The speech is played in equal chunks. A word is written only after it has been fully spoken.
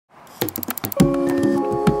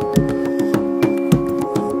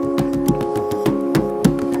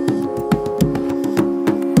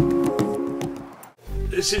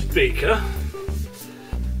This is Beaker.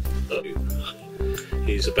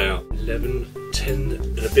 He's about 11, 10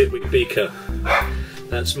 and a bit with Beaker.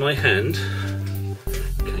 That's my hand.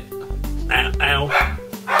 Okay. Ow, ow.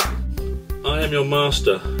 I am your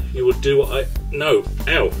master. You will do what I... No.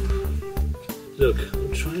 Ow. Look,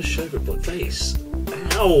 I'm trying to show everybody face.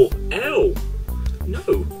 Ow. Ow.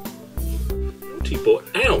 No. Naughty boy.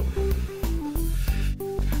 Ow.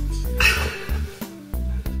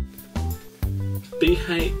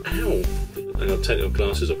 Behave. Ow. I'm going to take your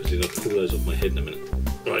glasses off because you're going to pull those off my head in a minute.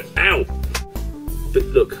 Right. Ow. But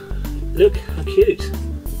look. Look how cute.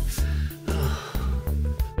 Oh,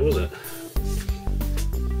 what was it?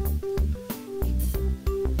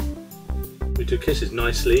 We do kisses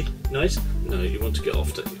nicely. Nice? No, you want to get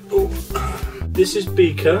off, don't you? Oh. This is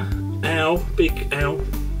Beaker. Ow. Beak. Ow.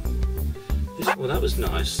 Well, that was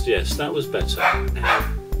nice. Yes, that was better. Ow.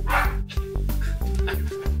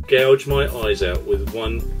 Gouge my eyes out with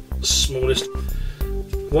one smallest.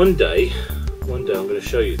 One day I'm going to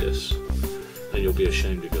show you this, and you'll be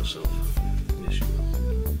ashamed of yourself. Yes, you will.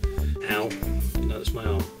 Ow! No, that's my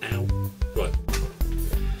arm. Ow! Right.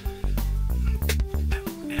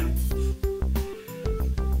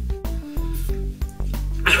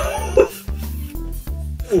 Ow! Ow!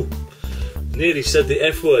 Ooh. Nearly said the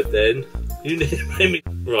F word then. You nearly made me.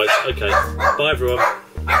 Right. Okay. Bye, everyone.